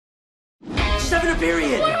her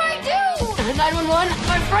period. What do I do? 911,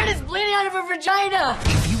 my friend is bleeding out of her vagina.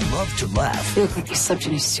 If you love to laugh. You look like you slept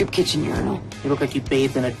in a soup kitchen urinal. You look like you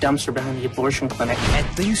bathed in a dumpster behind the abortion clinic. At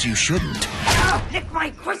things you shouldn't. Lick my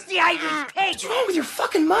crusty Irish pig. What's wrong with your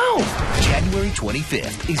fucking mouth? January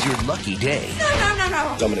 25th is your lucky day.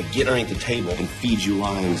 No. So I'm gonna get underneath the table and feed you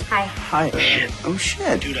lines. Hi. Oh,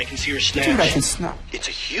 shit. Dude, I can see her snaps. Dude, I can snap. It's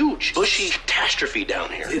a huge, bushy catastrophe down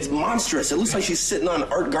here. It's monstrous. It looks like she's sitting on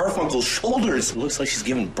Art Garfunkel's shoulders. It looks like she's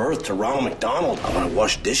giving birth to Ronald McDonald. I want to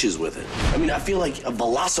wash dishes with it. I mean, I feel like a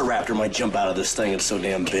velociraptor might jump out of this thing. It's so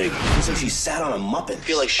damn big. It looks like she sat on a Muppet. I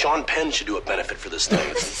feel like Sean Penn should do a benefit for this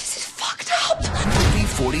thing. This is fucked up. Movie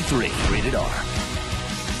 43, rated R.